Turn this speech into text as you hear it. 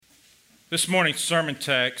This morning's sermon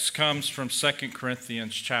text comes from 2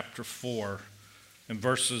 Corinthians chapter 4 and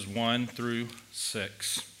verses 1 through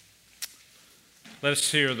 6. Let us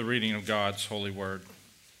hear the reading of God's holy word.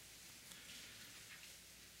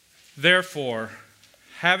 Therefore,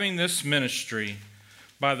 having this ministry,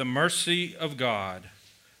 by the mercy of God,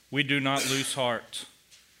 we do not lose heart,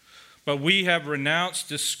 but we have renounced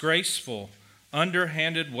disgraceful,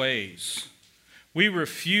 underhanded ways. We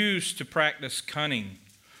refuse to practice cunning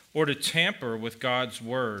or to tamper with God's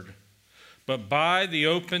word, but by the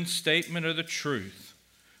open statement of the truth,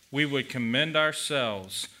 we would commend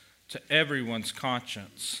ourselves to everyone's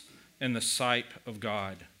conscience in the sight of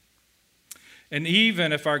God. And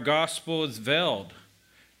even if our gospel is veiled,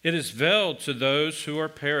 it is veiled to those who are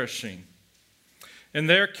perishing. In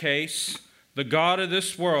their case, the God of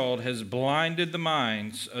this world has blinded the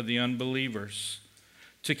minds of the unbelievers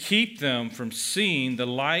to keep them from seeing the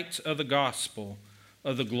light of the gospel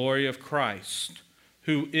of the glory of Christ,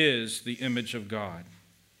 who is the image of God.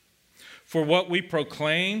 For what we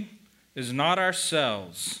proclaim is not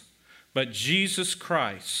ourselves, but Jesus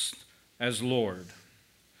Christ as Lord,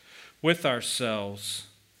 with ourselves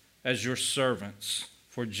as your servants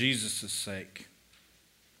for Jesus' sake.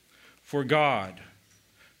 For God,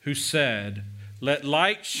 who said, "Let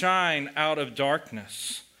light shine out of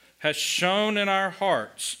darkness," has shone in our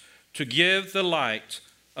hearts to give the light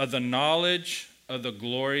of the knowledge of the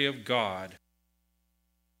glory of God.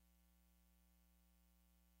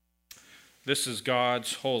 This is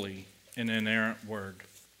God's holy and inerrant word.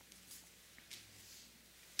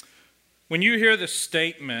 When you hear the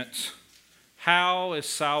statement, "How is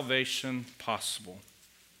salvation possible?"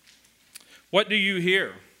 what do you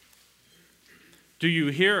hear? Do you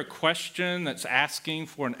hear a question that's asking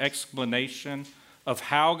for an explanation of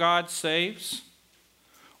how God saves?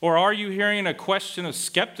 Or are you hearing a question of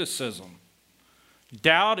skepticism,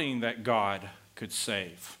 doubting that God could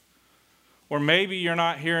save? Or maybe you're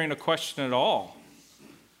not hearing a question at all,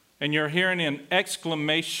 and you're hearing an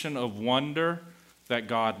exclamation of wonder that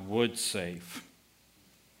God would save.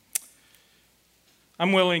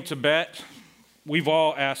 I'm willing to bet we've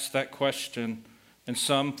all asked that question in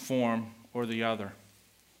some form or the other.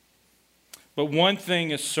 But one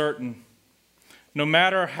thing is certain: no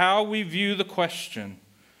matter how we view the question,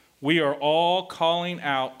 we are all calling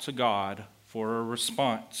out to God for a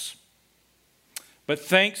response. But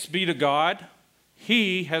thanks be to God,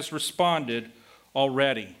 He has responded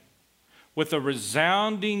already with a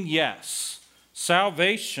resounding yes.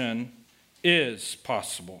 Salvation is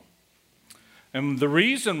possible. And the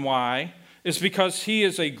reason why is because He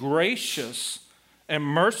is a gracious and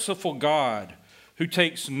merciful God who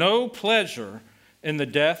takes no pleasure in the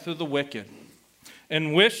death of the wicked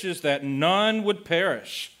and wishes that none would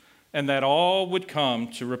perish and that all would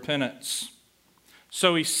come to repentance.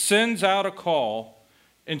 So He sends out a call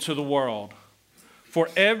into the world for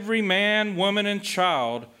every man, woman, and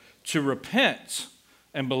child to repent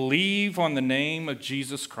and believe on the name of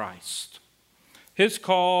Jesus Christ. His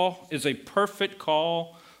call is a perfect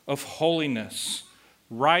call of holiness,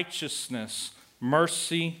 righteousness,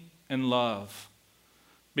 mercy, and love,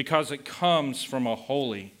 because it comes from a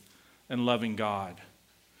holy and loving God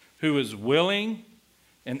who is willing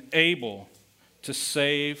and able to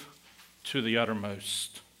save to the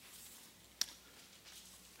uttermost.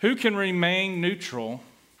 Who can remain neutral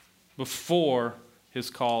before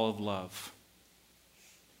His call of love?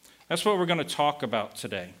 That's what we're going to talk about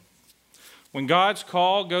today. When God's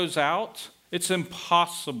call goes out, it's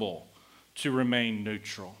impossible to remain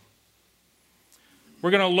neutral.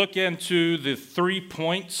 We're going to look into the 3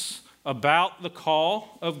 points about the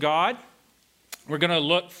call of God. We're going to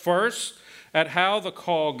look first at how the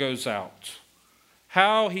call goes out,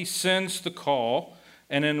 how He sends the call,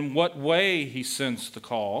 and in what way He sends the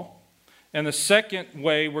call. And the second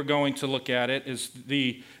way we're going to look at it is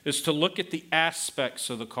to look at the aspects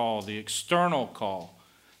of the call, the external call,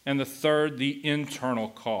 and the third, the internal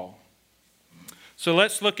call. So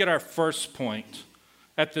let's look at our first point,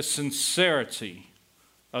 at the sincerity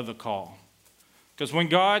of the call. Because when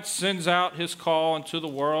God sends out His call into the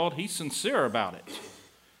world, He's sincere about it.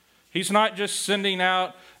 He's not just sending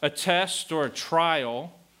out a test or a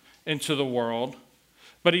trial into the world,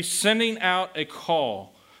 but He's sending out a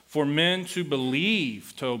call for men to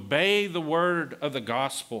believe, to obey the word of the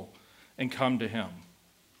gospel and come to Him.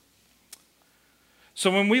 So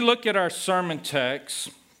when we look at our sermon text,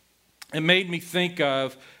 it made me think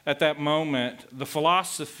of, at that moment, the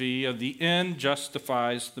philosophy of the end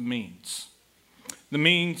justifies the means. The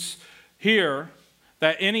means here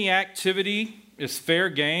that any activity is fair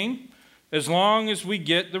game as long as we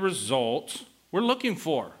get the result we're looking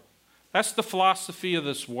for. That's the philosophy of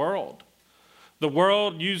this world. The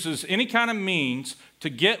world uses any kind of means to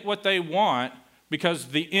get what they want because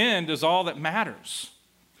the end is all that matters.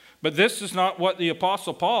 But this is not what the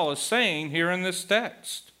Apostle Paul is saying here in this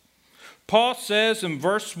text. Paul says in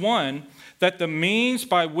verse 1 that the means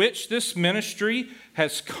by which this ministry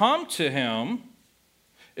has come to him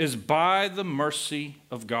is by the mercy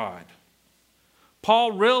of God.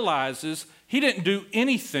 Paul realizes he didn't do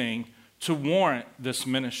anything to warrant this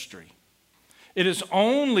ministry. It is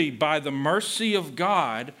only by the mercy of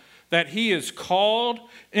God that he is called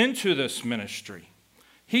into this ministry.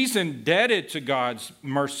 He's indebted to God's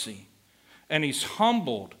mercy, and he's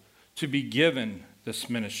humbled to be given this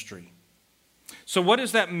ministry. So what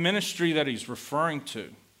is that ministry that he's referring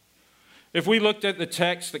to? If we looked at the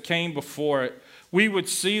text that came before it, we would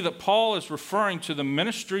see that Paul is referring to the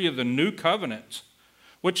ministry of the new covenant,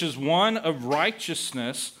 which is one of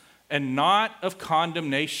righteousness and not of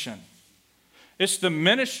condemnation. It's the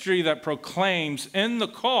ministry that proclaims in the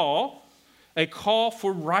call a call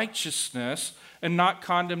for righteousness and not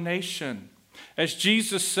condemnation. As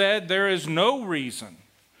Jesus said, there's no reason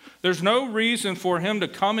for him to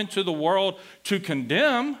come into the world to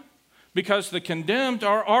condemn, because the condemned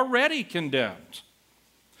are already condemned.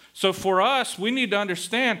 So for us, we need to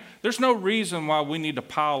understand there's no reason why we need to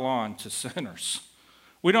pile on to sinners.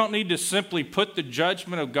 We don't need to simply put the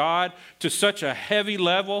judgment of God to such a heavy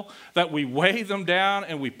level that we weigh them down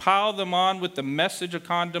and we pile them on with the message of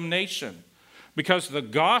condemnation. Because the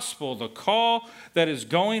gospel, the call that is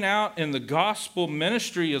going out in the gospel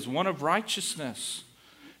ministry is one of righteousness.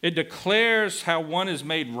 It declares how one is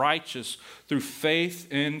made righteous through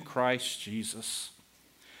faith in Christ Jesus.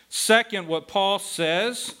 Second, what Paul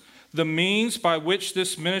says, the means by which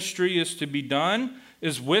this ministry is to be done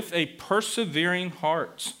is with a persevering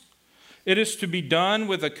heart. It is to be done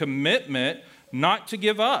with a commitment not to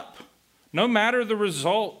give up, no matter the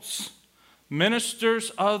results. Ministers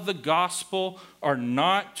of the gospel are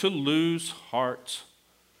not to lose heart.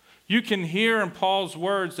 You can hear in Paul's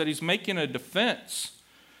words that he's making a defense,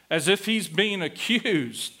 as if he's being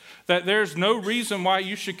accused, that there's no reason why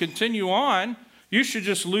you should continue on. You should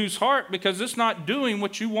just lose heart because it's not doing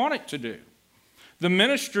what you want it to do. The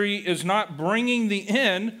ministry is not bringing the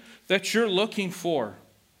end that you're looking for,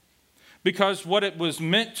 because what it was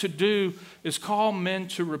meant to do is call men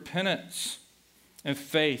to repentance and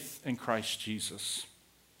faith in Christ Jesus.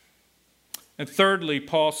 And thirdly,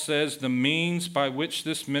 Paul says the means by which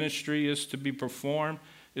this ministry is to be performed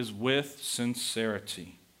is with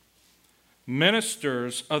sincerity.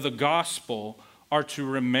 Ministers of the gospel are to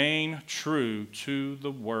remain true to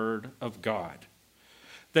the Word of God.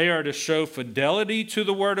 They are to show fidelity to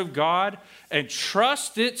the Word of God and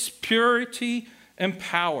trust its purity and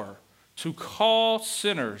power to call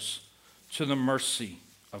sinners to the mercy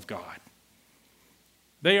of God.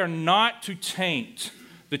 They are not to taint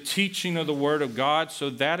the teaching of the Word of God so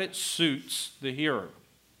that it suits the hearer.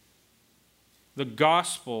 The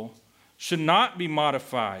gospel should not be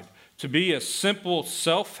modified to be a simple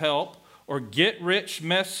self-help or get-rich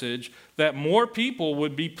message that more people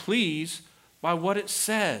would be pleased by what it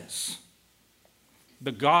says.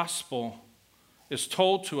 The gospel is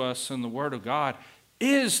told to us in the Word of God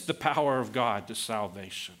is the power of God to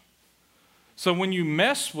salvation. So when you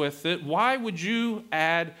mess with it, why would you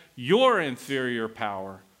add your inferior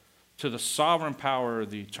power to the sovereign power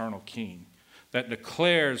of the eternal King that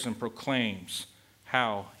declares and proclaims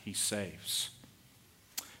how he saves?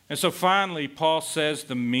 And so finally, Paul says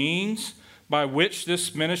the means by which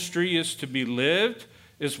this ministry is to be lived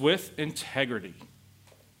is with integrity.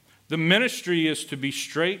 The ministry is to be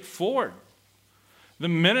straightforward. The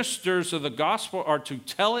ministers of the gospel are to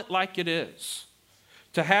tell it like it is,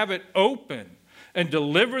 to have it open and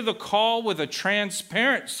deliver the call with a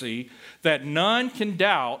transparency that none can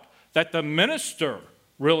doubt that the minister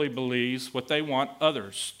really believes what they want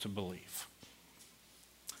others to believe.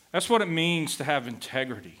 That's what it means to have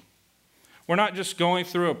integrity. We're not just going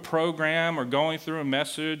through a program or going through a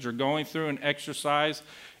message or going through an exercise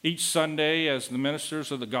each Sunday as the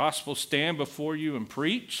ministers of the gospel stand before you and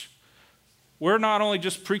preach. We're not only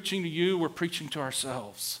just preaching to you, we're preaching to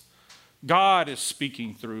ourselves. God is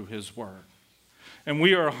speaking through his word. And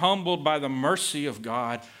we are humbled by the mercy of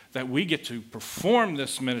God that we get to perform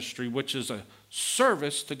this ministry, which is a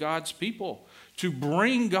service to God's people, to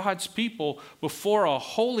bring God's people before a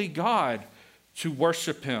holy God to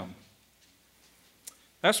worship him.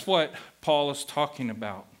 That's what Paul is talking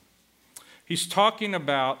about. He's talking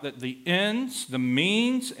about that the ends, the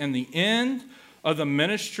means, and the end of the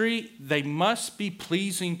ministry, they must be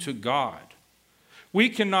pleasing to God. We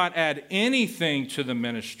cannot add anything to the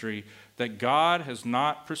ministry that God has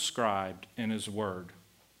not prescribed in his word.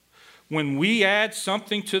 When we add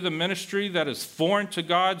something to the ministry that is foreign to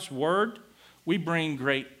God's word, we bring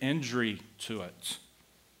great injury to it.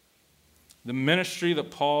 The ministry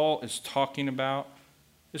that Paul is talking about,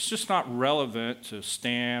 it's just not relevant to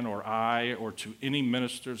Stan or I or to any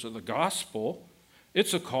ministers of the gospel.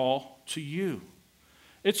 It's a call to you.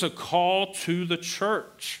 It's a call to the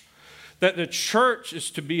church. That the church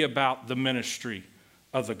is to be about the ministry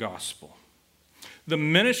of the gospel. The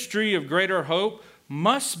ministry of Greater Hope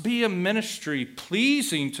must be a ministry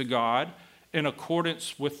pleasing to God in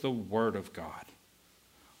accordance with the Word of God.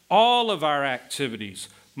 All of our activities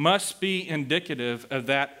must be indicative of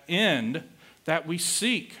that end that we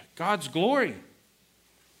seek, God's glory.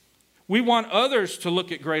 We want others to look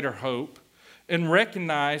at Greater Hope and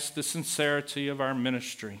recognize the sincerity of our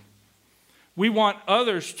ministry. We want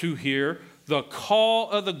others to hear the call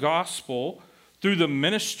of the gospel through the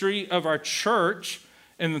ministry of our church,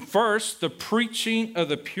 and first, the preaching of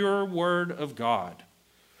the pure word of God.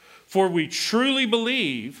 For we truly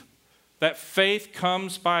believe that faith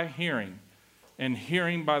comes by hearing, and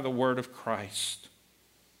hearing by the word of Christ.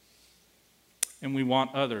 And we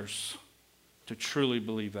want others to truly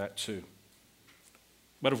believe that too.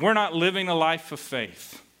 But if we're not living a life of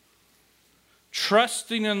faith,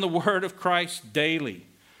 trusting in the word of Christ daily,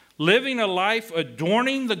 living a life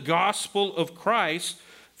adorning the gospel of Christ,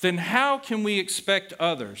 then how can we expect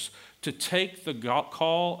others to take the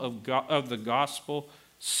call of the gospel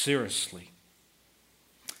seriously?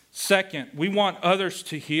 Second, we want others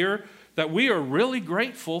to hear that we are really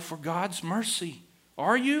grateful for God's mercy.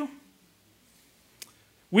 Are you?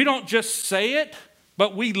 We don't just say it,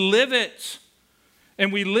 but we live it.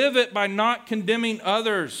 And we live it by not condemning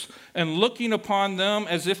others and looking upon them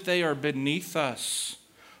as if they are beneath us,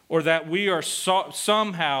 or that we are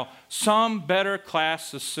somehow some better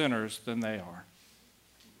class of sinners than they are.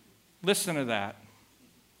 Listen to that.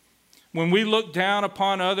 When we look down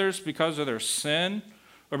upon others because of their sin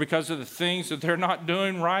or because of the things that they're not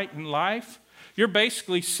doing right in life, you're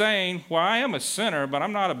basically saying, well, I am a sinner, but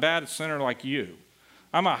I'm not a bad sinner like you.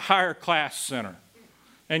 I'm a higher class sinner,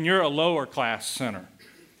 and you're a lower class sinner.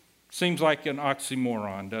 Seems like an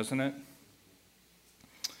oxymoron, doesn't it?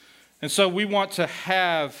 And so we want to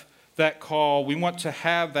have that call. We want to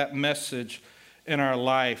have that message in our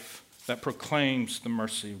life that proclaims the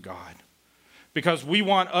mercy of God. Because we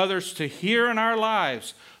want others to hear in our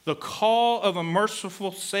lives the call of a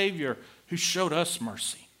merciful Savior who showed us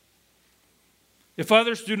mercy. If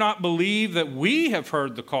others do not believe that we have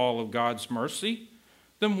heard the call of God's mercy,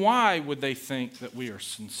 then why would they think that we are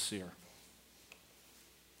sincere?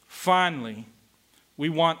 Finally, we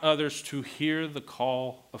want others to hear the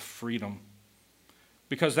call of freedom,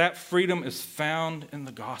 because that freedom is found in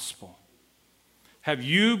the gospel. Have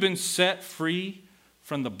you been set free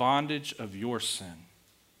from the bondage of your sin?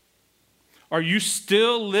 Are you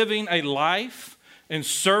still living a life in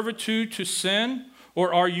servitude to sin,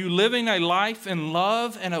 or are you living a life in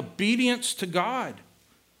love and obedience to God?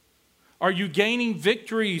 Are you gaining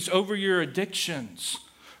victories over your addictions,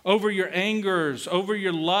 over your angers, over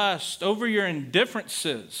your lust, over your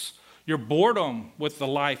indifferences, your boredom with the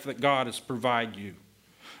life that God has provided you,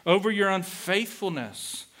 over your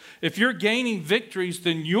unfaithfulness? If you're gaining victories,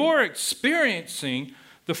 then you're experiencing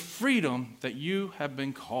the freedom that you have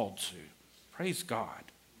been called to. Praise God.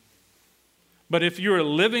 But if you're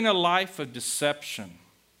living a life of deception,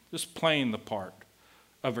 just playing the part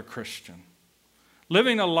of a Christian,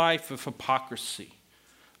 living a life of hypocrisy,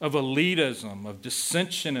 of elitism, of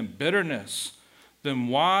dissension and bitterness, then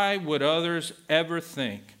why would others ever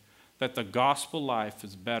think that the gospel life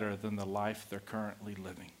is better than the life they're currently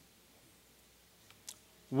living?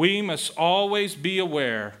 We must always be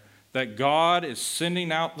aware that God is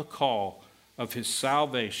sending out the call of his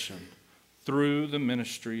salvation through the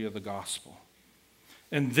ministry of the gospel.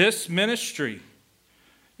 And this ministry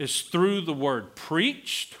is through the word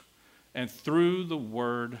preached and through the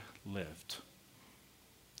word lived.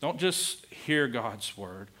 Don't just hear God's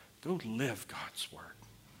word, go live God's word.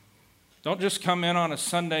 Don't just come in on a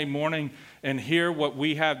Sunday morning and hear what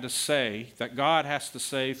we have to say, that God has to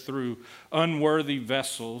say through unworthy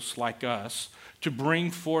vessels like us to bring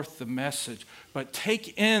forth the message, but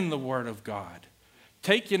take in the word of God.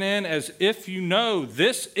 Take it in as if you know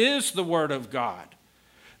this is the word of God.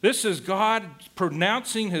 This is God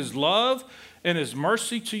pronouncing his love and his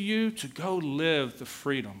mercy to you to go live the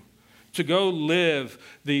freedom, to go live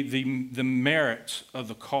the merit of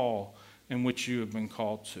the call in which you have been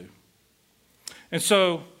called to. And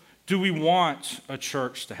so, do we want a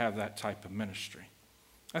church to have that type of ministry?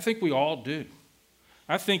 I think we all do.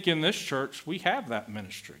 I think in this church we have that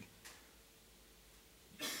ministry.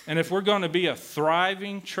 And if we're going to be a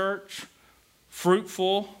thriving church,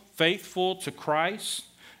 fruitful, faithful to Christ,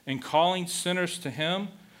 and calling sinners to him,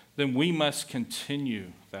 then we must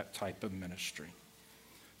continue that type of ministry.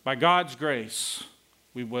 By God's grace,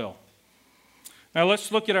 we will. Now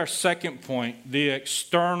let's look at our second point, the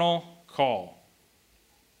external call.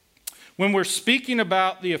 When we're speaking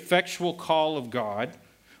about the effectual call of God,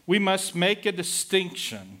 we must make a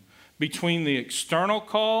distinction between the external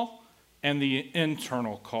call and the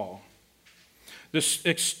internal call. This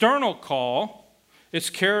external call, its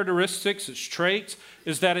characteristics, its traits,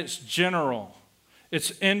 is that it's general.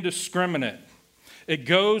 It's indiscriminate. It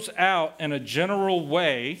goes out in a general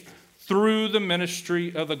way through the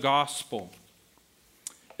ministry of the gospel.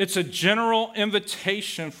 It's a general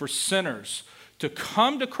invitation for sinners to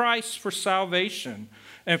come to Christ for salvation,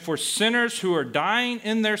 and for sinners who are dying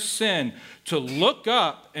in their sin to look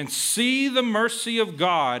up and see the mercy of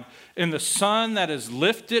God in the Son that is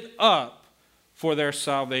lifted up for their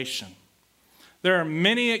salvation. There are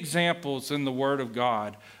many examples in the Word of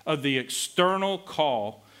God of the external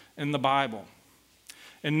call in the Bible.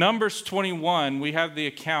 In Numbers 21, we have the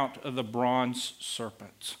account of the bronze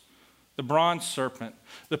serpent. The bronze serpent.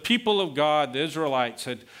 The people of God, the Israelites,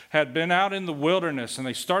 had been out in the wilderness, and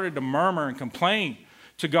they started to murmur and complain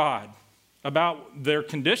to God about their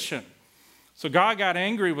condition. So God got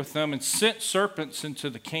angry with them and sent serpents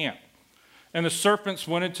into the camp. And the serpents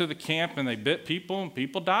went into the camp and they bit people, and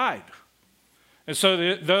people died. And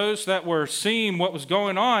so those that were seeing what was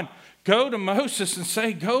going on go to Moses and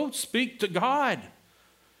say, go speak to God.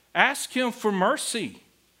 Ask him for mercy.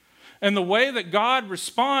 And the way that God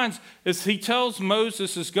responds is he tells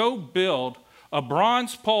Moses is go build a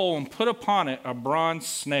bronze pole and put upon it a bronze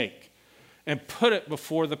snake and put it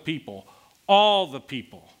before the people, all the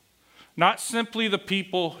people. Not simply the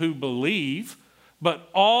people who believe, but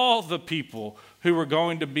all the people who were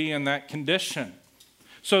going to be in that condition.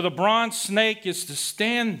 So the bronze snake is to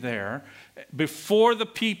stand there before the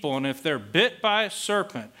people, and if they're bit by a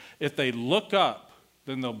serpent, if they look up,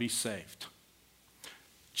 then they'll be saved.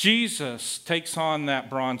 Jesus takes on that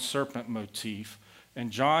bronze serpent motif in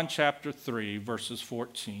John chapter 3, verses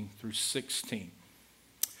 14 through 16.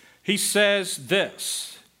 He says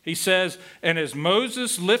this. He says, and as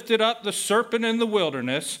Moses lifted up the serpent in the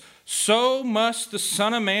wilderness, so must the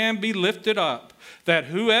Son of Man be lifted up, that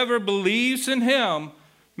whoever believes in him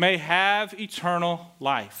may have eternal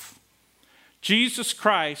life. Jesus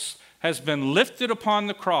Christ has been lifted upon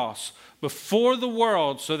the cross before the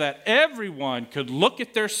world so that everyone could look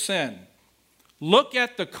at their sin, look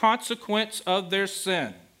at the consequence of their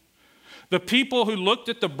sin. The people who looked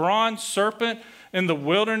at the bronze serpent in the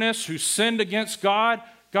wilderness who sinned against God,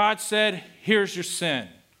 God said, here's your sin.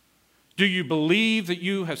 Do you believe that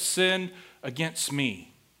you have sinned against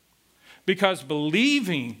me? Because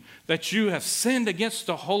believing that you have sinned against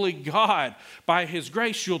the holy God by his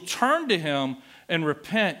grace, you'll turn to him and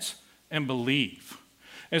repent and believe.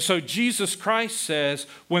 And so Jesus Christ says,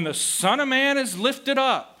 when the Son of Man is lifted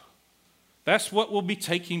up, that's what will be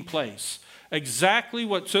taking place. Exactly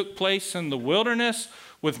what took place in the wilderness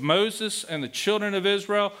with Moses and the children of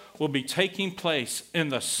Israel will be taking place in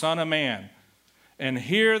the Son of Man. And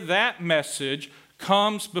here that message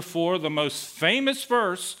comes before the most famous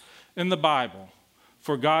verse in the Bible.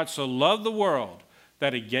 For God so loved the world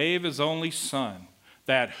that he gave his only Son,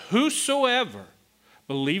 that whosoever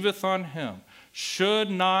believeth on him should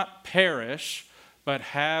not perish, but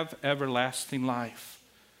have everlasting life.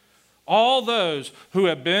 All those who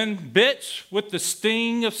have been bit with the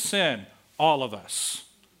sting of sin, all of us,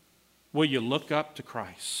 will you look up to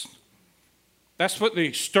Christ? That's what the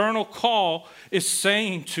external call is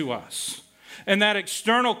saying to us. And that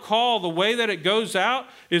external call, the way that it goes out,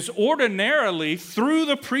 is ordinarily through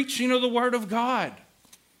the preaching of the Word of God.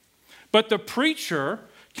 But the preacher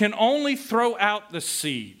can only throw out the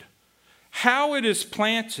seed. How it is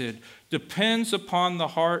planted depends upon the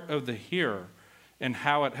heart of the hearer and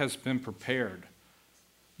how it has been prepared.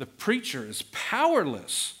 The preacher is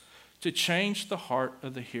powerless to change the heart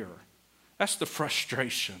of the hearer. That's the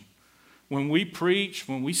frustration. When we preach,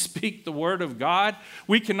 when we speak the word of God,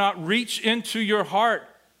 we cannot reach into your heart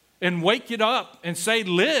and wake it up and say,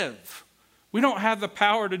 live. We don't have the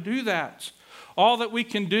power to do that. All that we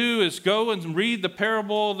can do is go and read the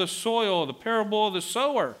parable of the soil, the parable of the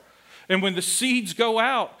sower. And when the seeds go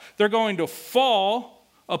out, they're going to fall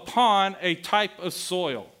upon a type of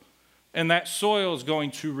soil. And that soil is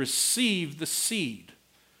going to receive the seed.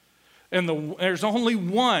 And there's only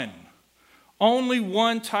one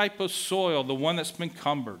type of soil, the one that's been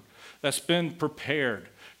cumbered, that's been prepared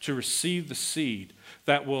to receive the seed,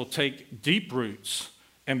 that will take deep roots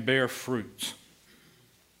and bear fruit.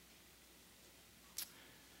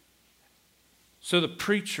 So the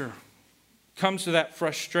preacher comes to that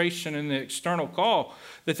frustration in the external call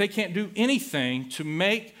that they can't do anything to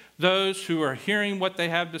make those who are hearing what they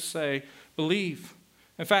have to say believe.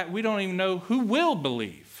 In fact, we don't even know who will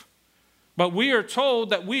believe. But we are told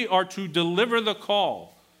that we are to deliver the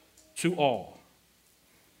call to all.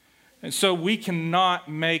 And so we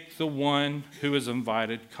cannot make the one who is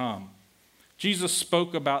invited come. Jesus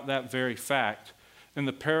spoke about that very fact in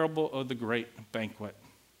the parable of the great banquet.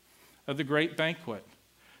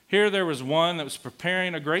 Here there was one that was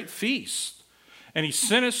preparing a great feast. And he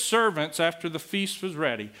sent his servants after the feast was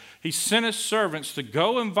ready. He sent his servants to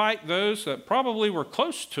go invite those that probably were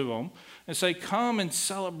close to him and say, come and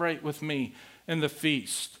celebrate with me in the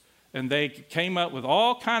feast. And they came up with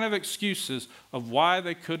all kind of excuses of why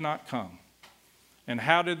they could not come. And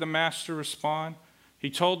how did the master respond? He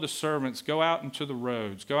told the servants, go out into the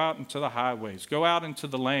roads, go out into the highways, go out into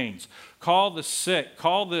the lanes, call the sick,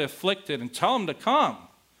 call the afflicted, and tell them to come.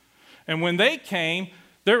 And when they came,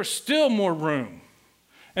 there was still more room.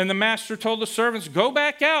 And the master told the servants, go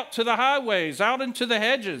back out to the highways, out into the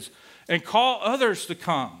hedges, and call others to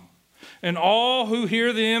come. And all who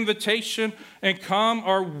hear the invitation and come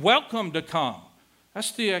are welcome to come.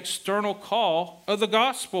 That's the external call of the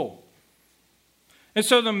gospel. And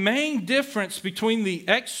so the main difference between the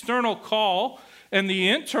external call and the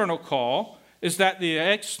internal call is that the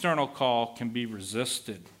external call can be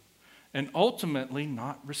resisted and ultimately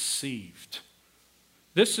not received.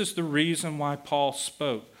 This is the reason why Paul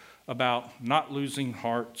spoke about not losing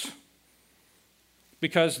heart.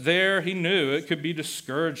 Because there he knew it could be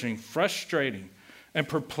discouraging, frustrating, and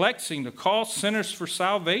perplexing to call sinners for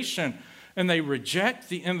salvation, and they reject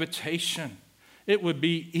the invitation. It would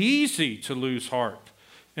be easy to lose heart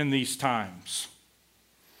in these times.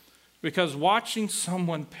 Because watching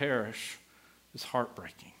someone perish is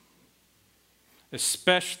heartbreaking.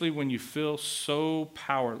 Especially when you feel so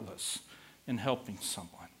powerless in helping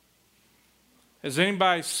someone. Has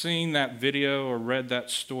anybody seen that video or read that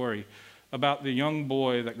story about the young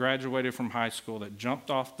boy that graduated from high school that jumped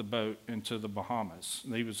off the boat into the Bahamas?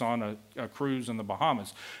 He was on a cruise in the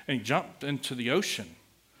Bahamas, and he jumped into the ocean.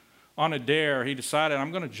 On a dare, he decided,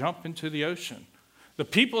 I'm going to jump into the ocean. The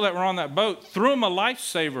people that were on that boat threw him a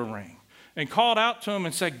lifesaver ring and called out to him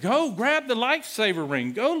and said, go grab the lifesaver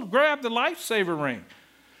ring. Go grab the lifesaver ring.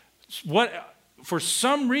 For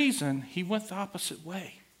some reason, he went the opposite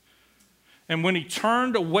way. And when he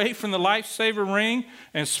turned away from the lifesaver ring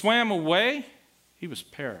and swam away, he was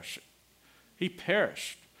perishing. He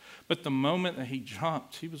perished. But the moment that he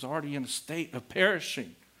jumped, he was already in a state of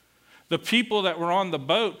perishing. The people that were on the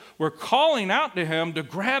boat were calling out to him to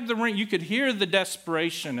grab the ring. You could hear the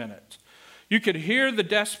desperation in it. You could hear the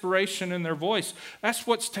desperation in their voice. That's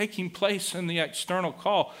what's taking place in the external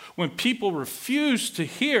call. When people refuse to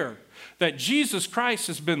hear that Jesus Christ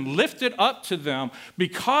has been lifted up to them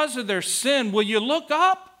because of their sin, will you look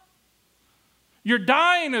up? You're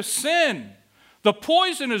dying of sin. The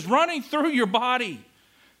poison is running through your body.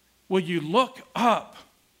 Will you look up?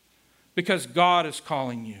 Because God is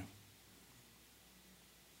calling you.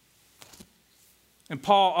 And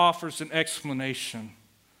Paul offers an explanation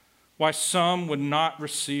why some would not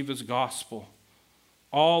receive his gospel,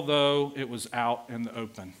 although it was out in the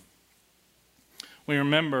open. We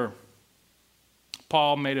remember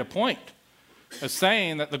Paul made a point of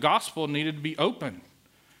saying that the gospel needed to be open.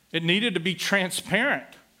 It needed to be transparent.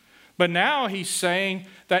 But now he's saying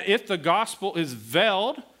that if the gospel is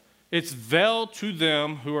veiled, it's veiled to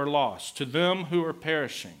them who are lost, to them who are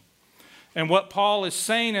perishing. And what Paul is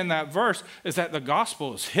saying in that verse is that the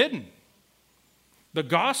gospel is hidden. The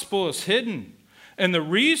gospel is hidden. And the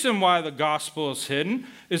reason why the gospel is hidden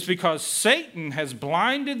is because Satan has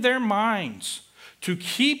blinded their minds to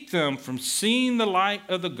keep them from seeing the light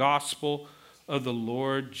of the gospel of the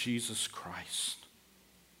Lord Jesus Christ.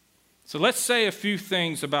 So let's say a few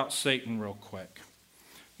things about Satan real quick.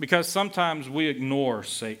 Because sometimes we ignore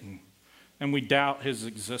Satan and we doubt his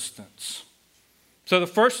existence. So the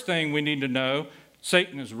first thing we need to know,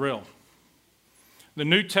 Satan is real. The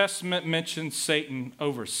New Testament mentions Satan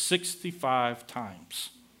over 65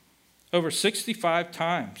 times. Over 65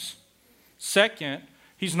 times. Second,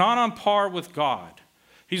 he's not on par with God.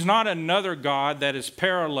 He's not another God that is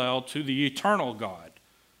parallel to the eternal God.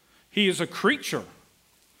 He is a creature.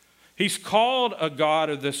 He's called a God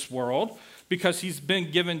of this world because he's been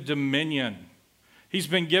given dominion. He's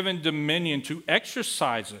been given dominion to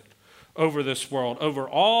exercise it over this world, over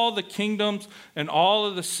all the kingdoms and all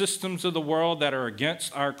of the systems of the world that are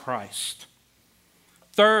against our Christ.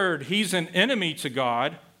 Third, he's an enemy to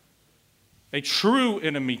God, a true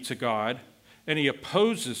enemy to God, and he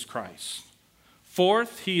opposes Christ.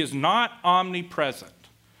 Fourth, he is not omnipresent,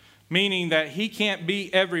 meaning that he can't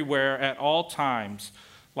be everywhere at all times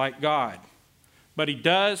like God. But he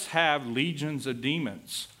does have legions of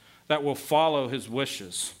demons that will follow his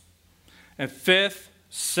wishes. And fifth,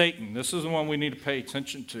 Satan. This is the one we need to pay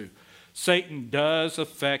attention to. Satan does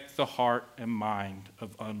affect the heart and mind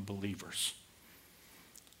of unbelievers.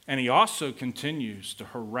 And he also continues to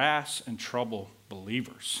harass and trouble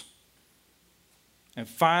believers. And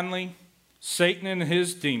finally, Satan and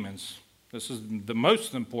his demons, this is the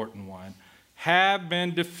most important one, have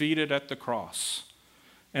been defeated at the cross.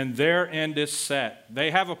 And their end is set. They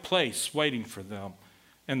have a place waiting for them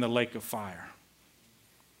in the lake of fire.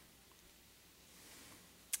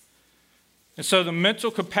 And so the mental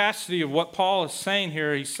capacity of what Paul is saying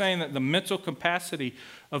here, he's saying that the mental capacity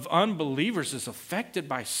of unbelievers is affected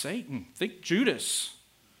by Satan. Think Judas.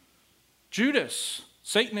 Judas.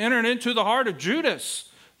 Satan entered into the heart of Judas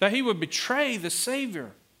that he would betray the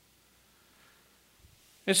Savior.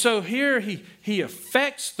 And so here he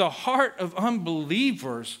affects the heart of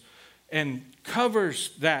unbelievers and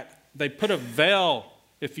covers that. They put a veil,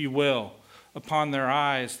 if you will, upon their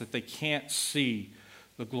eyes that they can't see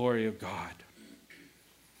the glory of God.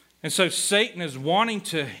 And so Satan is wanting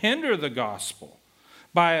to hinder the gospel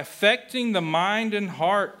by affecting the mind and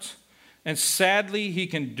heart. And sadly, he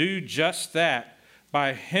can do just that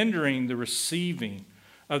by hindering the receiving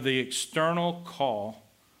of the external call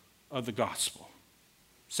of the gospel.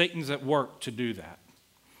 Satan's at work to do that.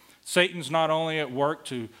 Satan's not only at work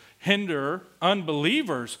to hinder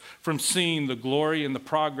unbelievers from seeing the glory and the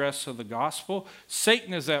progress of the gospel,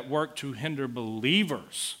 Satan is at work to hinder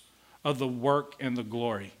believers of the work and the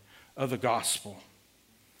glory of the gospel.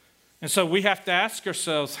 And so we have to ask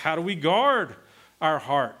ourselves, how do we guard our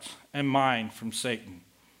heart and mind from Satan?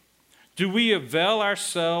 Do we avail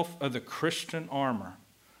ourselves of the Christian armor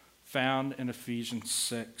found in Ephesians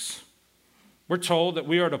 6? We're told that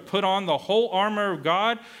we are to put on the whole armor of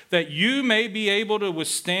God that you may be able to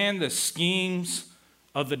withstand the schemes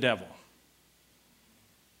of the devil.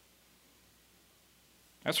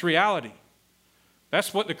 That's reality.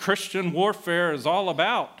 That's what the Christian warfare is all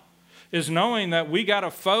about, is knowing that we got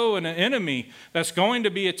a foe and an enemy that's going to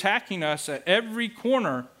be attacking us at every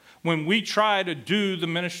corner when we try to do the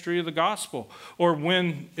ministry of the gospel. Or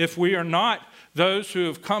if we are not those who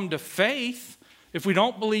have come to faith, if we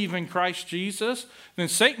don't believe in Christ Jesus, then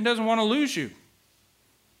Satan doesn't want to lose you.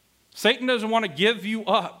 Satan doesn't want to give you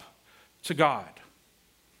up to God.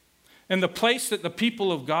 And the place that the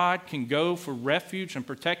people of God can go for refuge and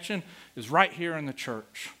protection is right here in the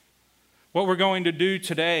church. What we're going to do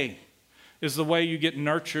today is the way you get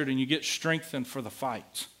nurtured and you get strengthened for the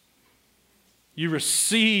fight. You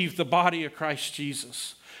receive the body of Christ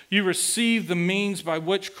Jesus. You receive the means by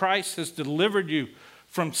which Christ has delivered you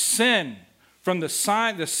from sin, from the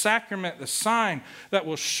sign, the sacrament, the sign that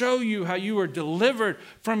will show you how you are delivered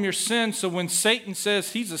from your sin. So when Satan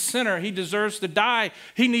says he's a sinner, he deserves to die,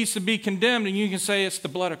 he needs to be condemned, and you can say it's the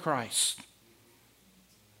blood of Christ.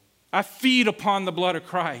 I feed upon the blood of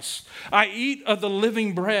Christ. I eat of the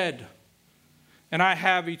living bread, and I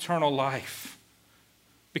have eternal life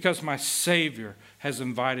because my Savior has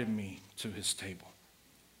invited me to his table.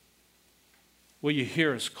 Will you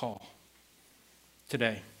hear his call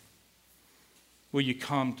today? Will you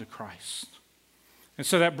come to Christ? And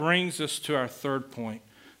so that brings us to our third point,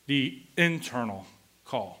 the internal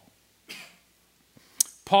call.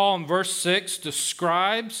 Paul in verse 6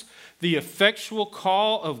 describes the effectual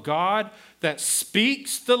call of God that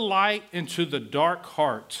speaks the light into the dark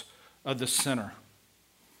heart of the sinner.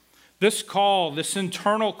 This call, this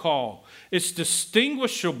internal call, is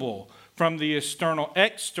distinguishable from the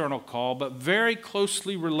external call, but very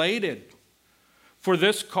closely related. For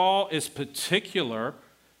this call is particular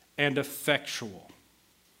and effectual.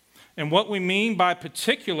 And what we mean by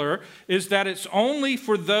particular is that it's only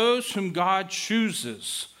for those whom God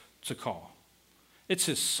chooses to call. It's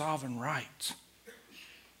his sovereign right.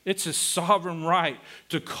 It's his sovereign right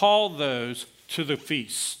to call those to the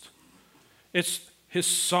feast. It's his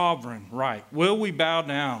sovereign right. Will we bow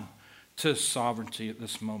down to his sovereignty at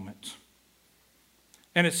this moment?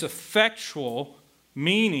 And it's effectual,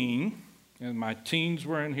 meaning, and my teens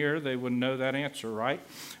were in here, they would know that answer, right?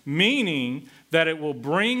 Meaning that it will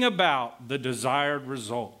bring about the desired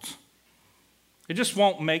result. It just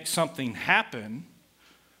won't make something happen,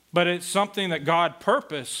 but it's something that God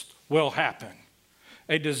purposed will happen.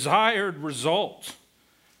 A desired result.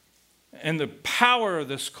 And the power of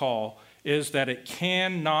this call is that it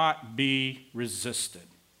cannot be resisted.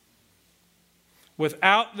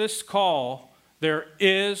 Without this call, there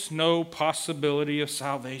is no possibility of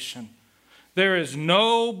salvation. There is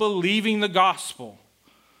no believing the gospel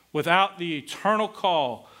without the eternal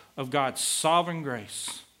call of God's sovereign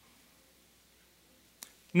grace.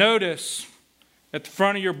 Notice at the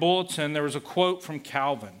front of your bulletin, there was a quote from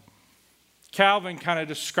Calvin. Calvin kind of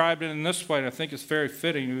described it in this way, and I think it's very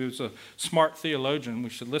fitting. He was a smart theologian. We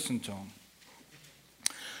should listen to him.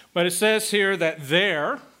 But it says here that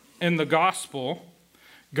there, in the gospel,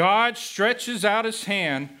 God stretches out his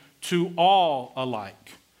hand to all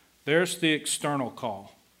alike. There's the external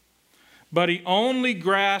call. But he only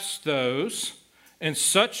grasps those in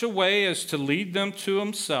such a way as to lead them to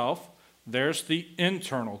himself. There's the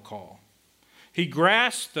internal call. He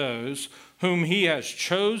grasps those whom he has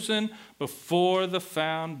chosen before the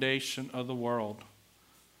foundation of the world.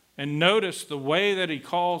 And notice the way that he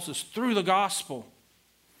calls is through the gospel.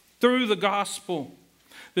 Through the gospel.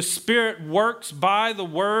 The Spirit works by the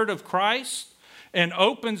word of Christ and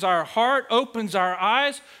opens our heart, opens our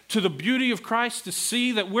eyes to the beauty of Christ to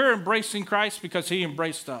see that we're embracing Christ because he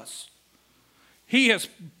embraced us. He has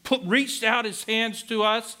reached out his hands to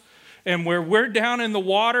us, and where we're down in the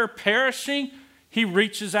water perishing, he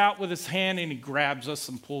reaches out with his hand and he grabs us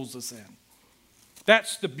and pulls us in.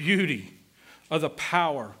 That's the beauty of the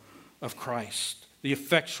power of Christ, the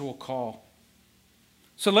effectual call.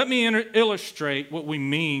 So let me illustrate what we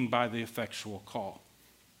mean by the effectual call.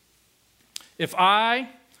 If I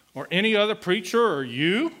or any other preacher or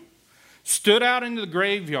you stood out into the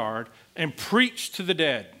graveyard and preached to the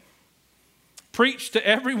dead, preached to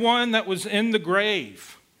everyone that was in the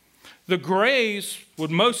graves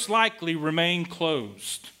would most likely remain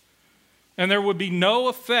closed, and there would be no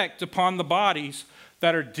effect upon the bodies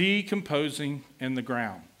that are decomposing in the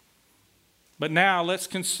ground. But now let's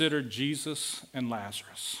consider Jesus and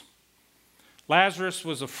Lazarus. Lazarus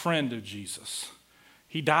was a friend of Jesus.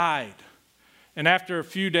 He died. And after a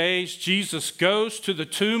few days, Jesus goes to the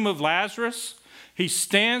tomb of Lazarus. He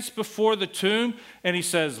stands before the tomb and he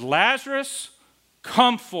says, "Lazarus,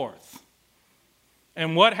 come forth."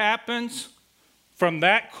 And what happens from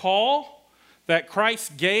that call that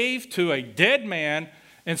Christ gave to a dead man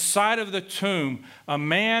inside of the tomb? A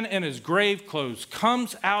man in his grave clothes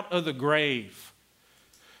comes out of the grave.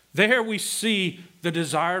 There we see the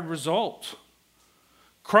desired result.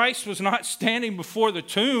 Christ was not standing before the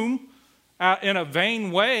tomb in a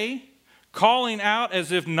vain way, calling out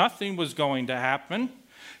as if nothing was going to happen.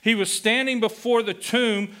 He was standing before the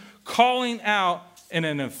tomb, calling out in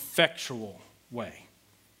an effectual way,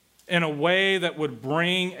 in a way that would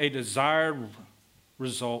bring a desired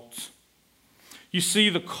result. You see,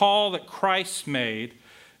 the call that Christ made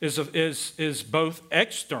is both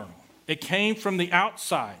external. It came from the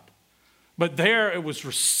outside, but there it was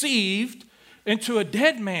received into a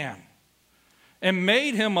dead man and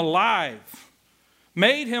made him alive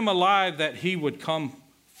that he would come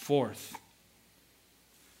forth.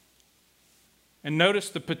 And notice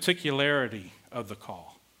the particularity of the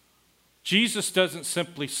call. Jesus doesn't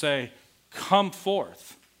simply say, "Come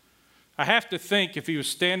forth." I have to think if he was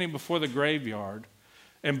standing before the graveyard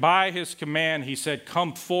and by his command he said,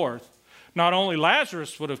 "Come forth," not only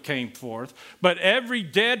Lazarus would have came forth, but every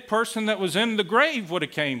dead person that was in the grave would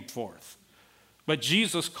have came forth. But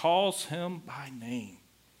Jesus calls him by name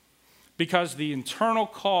because the internal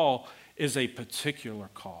call is a particular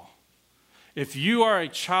call. If you are a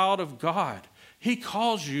child of God, he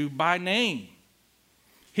calls you by name.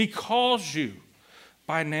 He calls you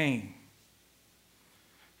by name.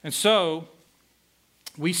 And so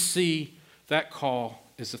we see that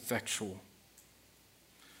call is effectual.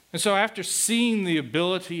 And so after seeing the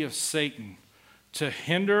ability of Satan to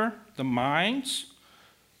hinder the minds,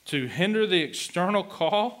 to hinder the external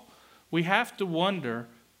call, we have to wonder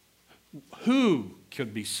who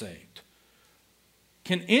could be saved.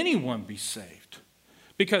 Can anyone be saved?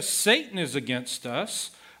 Because Satan is against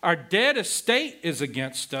us, our dead estate is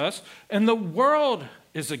against us, and the world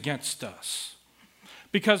is against us.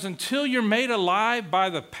 Because until you're made alive by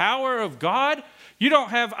the power of God, you don't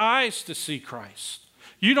have eyes to see Christ.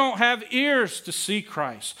 You don't have ears to see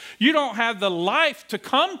Christ. You don't have the life to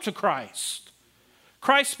come to Christ.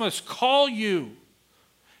 Christ must call you.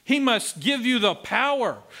 He must give you the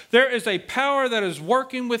power. There is a power that is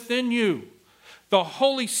working within you. The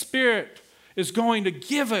Holy Spirit is going to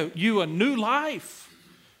give you a new life.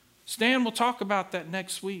 Stan will talk about that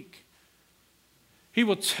next week. It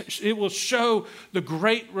will show the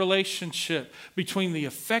great relationship between the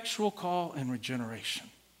effectual call and regeneration.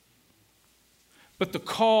 But the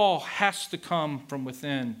call has to come from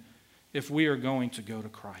within if we are going to go to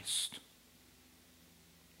Christ.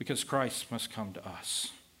 Because Christ must come to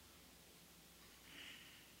us.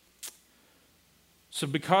 So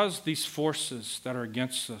because these forces that are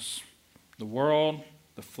against us, the world,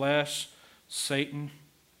 the flesh, Satan,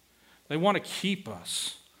 they want to keep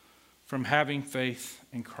us from having faith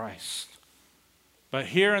in Christ. But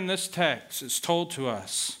here in this text, it's told to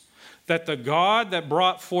us that the God that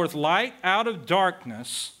brought forth light out of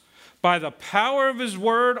darkness by the power of his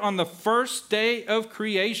word on the first day of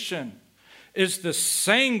creation is the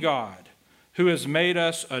same God who has made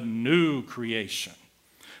us a new creation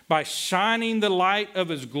by shining the light of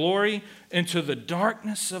his glory into the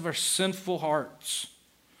darkness of our sinful hearts.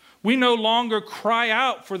 We no longer cry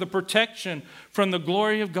out for the protection from the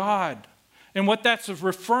glory of God. And what that's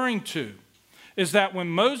referring to is that when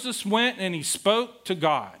Moses went and he spoke to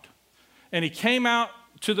God and he came out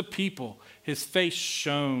to the people, his face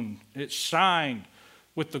shone. It shined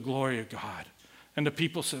with the glory of God. And the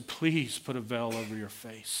people said, please put a veil over your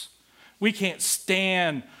face. We can't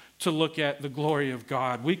stand to look at the glory of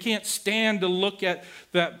God. We can't stand to look at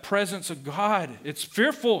that presence of God. It's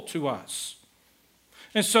fearful to us.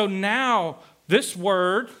 And so now this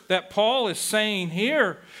word that Paul is saying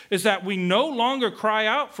here is that we no longer cry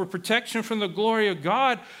out for protection from the glory of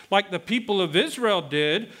God like the people of Israel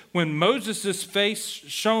did when Moses' face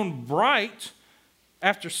shone bright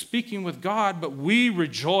after speaking with God, but we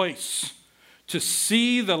rejoice to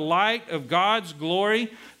see the light of God's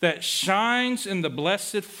glory that shines in the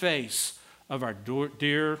blessed face of our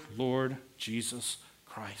dear Lord Jesus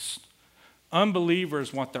Christ.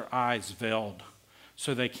 Unbelievers want their eyes veiled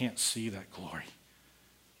so they can't see that glory.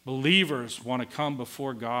 Believers want to come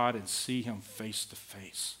before God and see him face to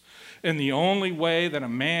face. And the only way that a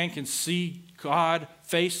man can see God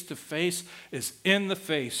face to face is in the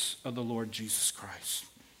face of the Lord Jesus Christ.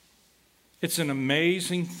 It's an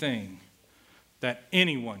amazing thing that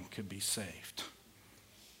anyone could be saved.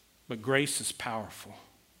 But grace is powerful.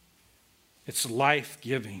 It's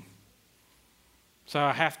life-giving. So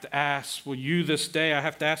I have to ask, will you this day, I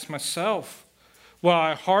have to ask myself, will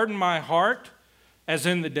I harden my heart as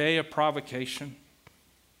in the day of provocation?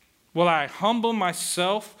 Will I humble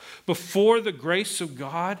myself before the grace of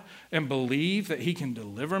God and believe that he can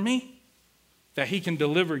deliver me? That he can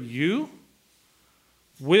deliver you?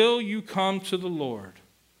 Will you come to the Lord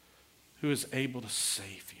who is able to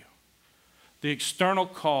save you? The external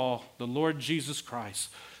call, the Lord Jesus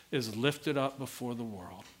Christ, is lifted up before the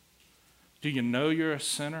world. Do you know you're a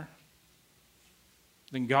sinner?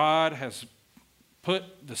 Then God has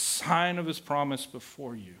put the sign of his promise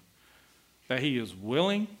before you, that he is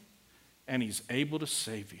willing and he's able to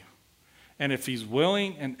save you. And if he's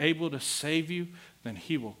willing and able to save you, then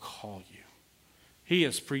he will call you. He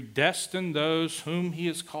has predestined those whom he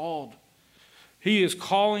has called. He is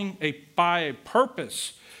calling by a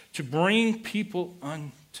purpose to bring people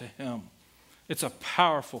unto him. It's a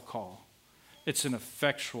powerful call. It's an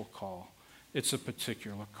effectual call. It's a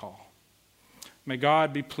particular call. May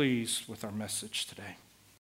God be pleased with our message today.